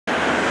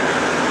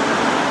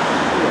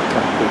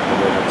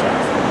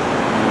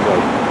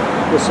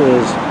This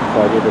is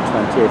Friday the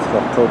 28th of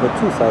October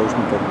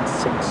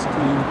 2016,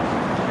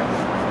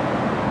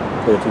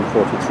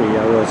 13:43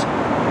 hours.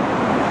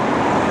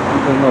 I'm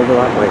going over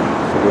that way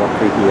for the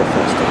Otley Beer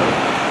Festival.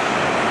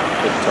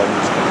 Big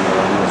Tom's coming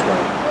along as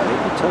well.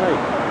 Maybe tie.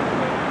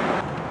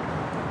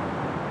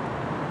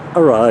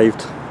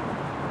 Arrived.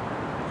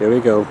 Here we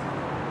go.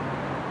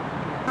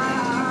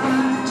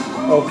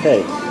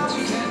 Okay.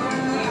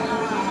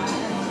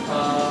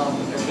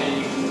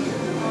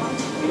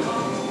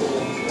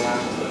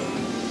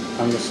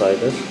 And the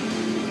ciders.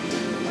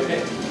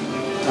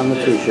 And the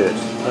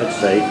t-shirts. I'd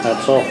say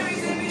hats off.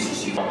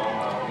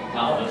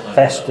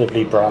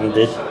 Festively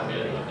branded.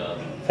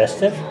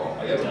 Festive?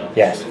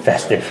 Yes,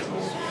 festive.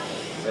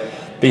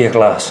 Beer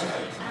glass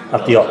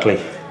at the Otley.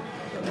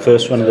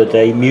 First one of the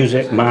day.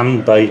 Music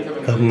Man by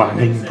the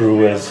Manning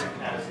Brewers.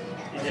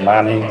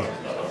 Manning.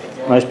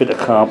 Nice bit of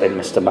carpet,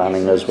 Mr.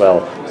 Manning, as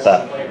well.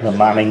 But the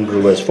Manning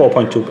Brewers,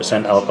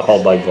 4.2%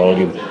 alcohol by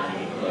volume.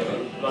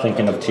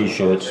 Thinking of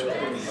t-shirts.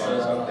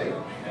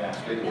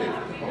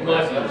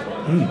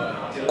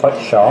 Quite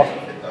sharp.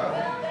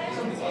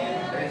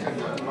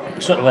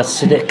 Sort of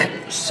acidic,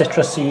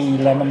 citrusy,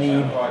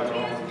 lemony,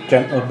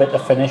 gentle bit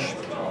of finish.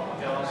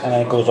 And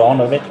then it goes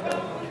on a bit.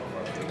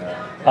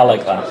 I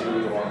like that.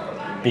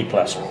 B+.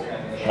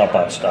 Not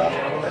bad start.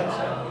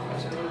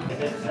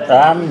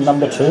 And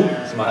number 2.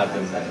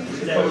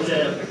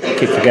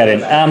 Keep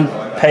forgetting.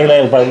 Pale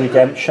Ale by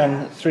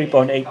Redemption,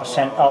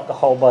 3.8%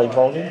 alcohol by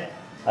volume.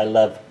 I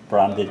love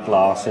branded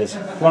glasses.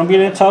 You want to be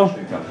in it, Tom?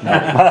 No.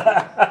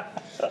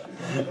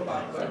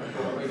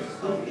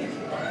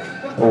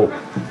 Oh,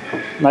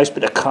 nice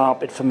bit of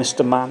carpet for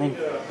Mr. Manning.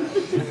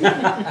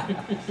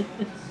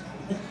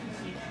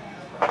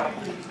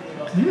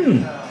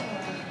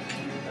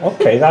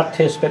 Okay, that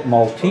tastes a bit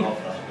malty.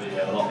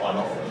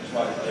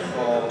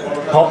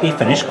 Hoppy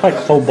finish, quite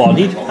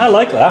full-bodied. I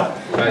like that.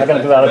 I'm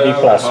going to give that a B+.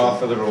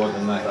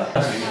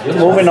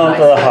 Moving on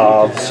to the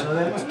halves.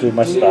 Let's do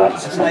my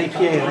stats.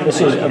 This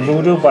is a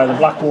Voodoo by the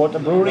Blackwater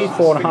Brewery,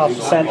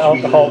 4.5%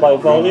 alcohol by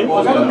volume.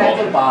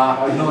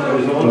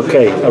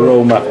 Okay,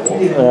 aroma.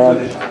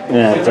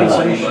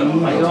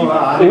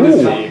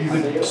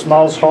 Ooh,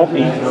 smells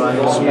hoppy.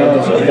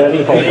 Smells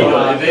very hoppy.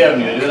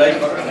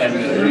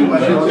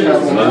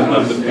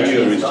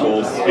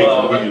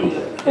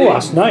 Oh,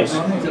 that's nice.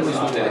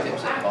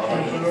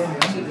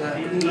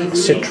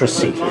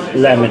 Citrusy,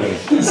 lemony,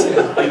 B+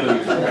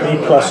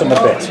 and a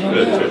bit,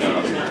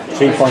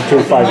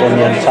 3.25 on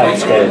the untapped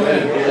scale.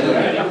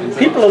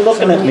 People are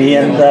looking at me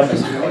and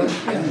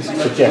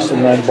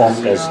suggesting they're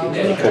bonkers.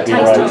 They could be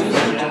right.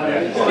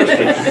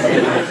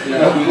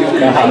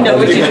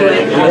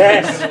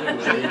 Yes,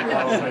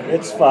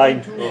 it's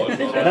fine.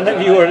 None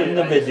of you are in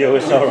the video,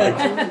 it's alright.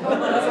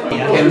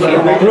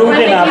 Brewed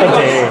in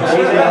Aberdeen,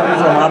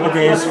 from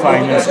Aberdeen's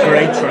finest,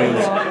 great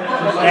trees.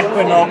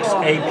 Equinox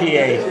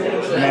APA,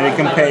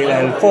 American Pale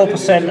Ale,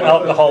 4%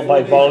 alcohol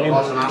by volume.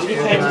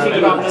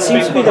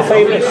 Seems to be the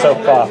favourite so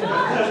far.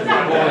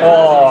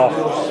 Oh,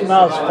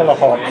 smells full of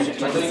hops.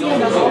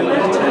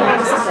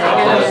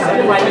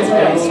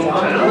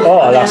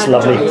 Oh, that's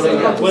lovely.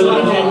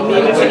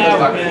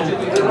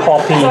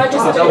 Hoppy,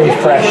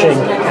 refreshing,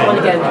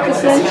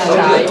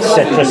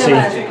 citrusy,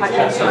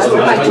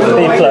 B++.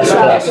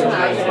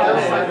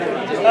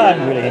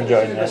 I'm really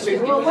enjoying this.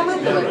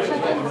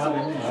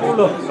 Oh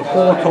look, a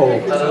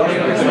porthole.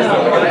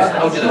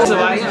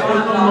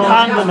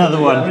 And another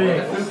one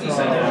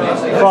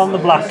from the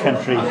Black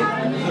Country.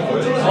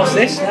 What's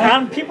this?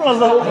 And people are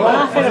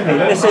laughing at me.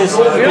 This is...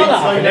 We're not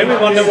laughing, we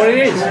wonder what it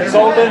is.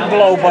 Golden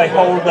Glow by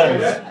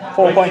Holden's.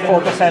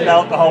 4.4%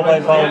 alcohol by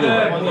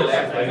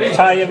volume.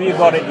 Ty, have you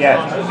got it yet?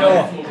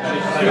 No.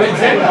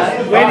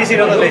 Where is it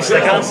on the list?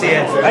 I can't see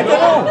it. I don't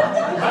know.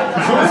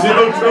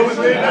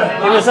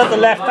 It was at the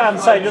left-hand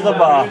side of the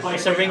bar.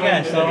 It's a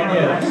ringer, so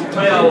yeah.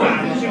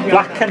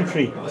 Black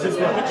Country. Which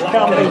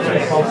can't be.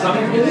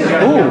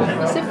 Ooh.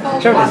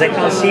 Trouble is I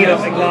can't see it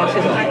off the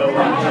glasses on.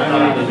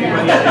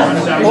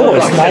 Oh,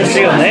 it's nice.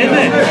 See on there, isn't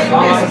it?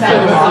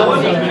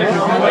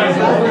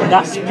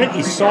 That's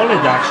pretty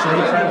solid,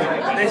 actually.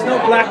 There's no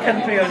Black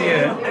Country on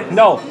here.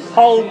 No,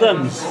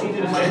 Holden's.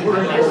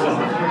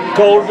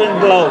 Golden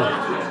Glow.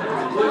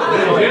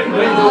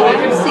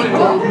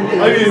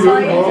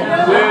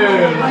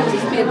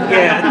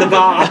 Yeah, at the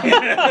bar.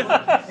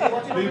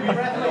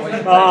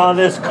 Oh,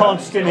 there's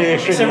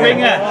consternation. It's a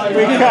ringer.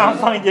 We can't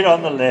find it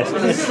on the list.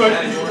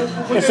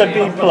 It's a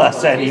B+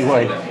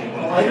 anyway.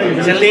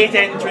 It's a late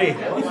entry.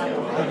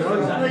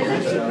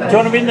 Do you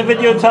want to be in the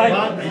video, Ty?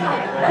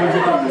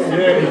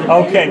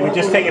 Okay, we're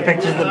just taking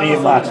pictures of the beer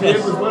mat.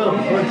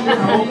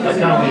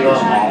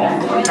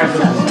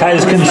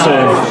 Ty's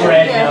concerned.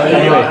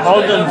 Anyway,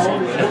 Holden's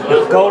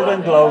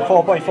Golden Glow,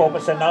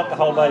 4.4%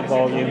 alcohol by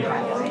volume.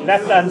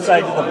 Left hand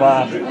side of the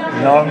bar,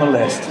 not on the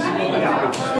list.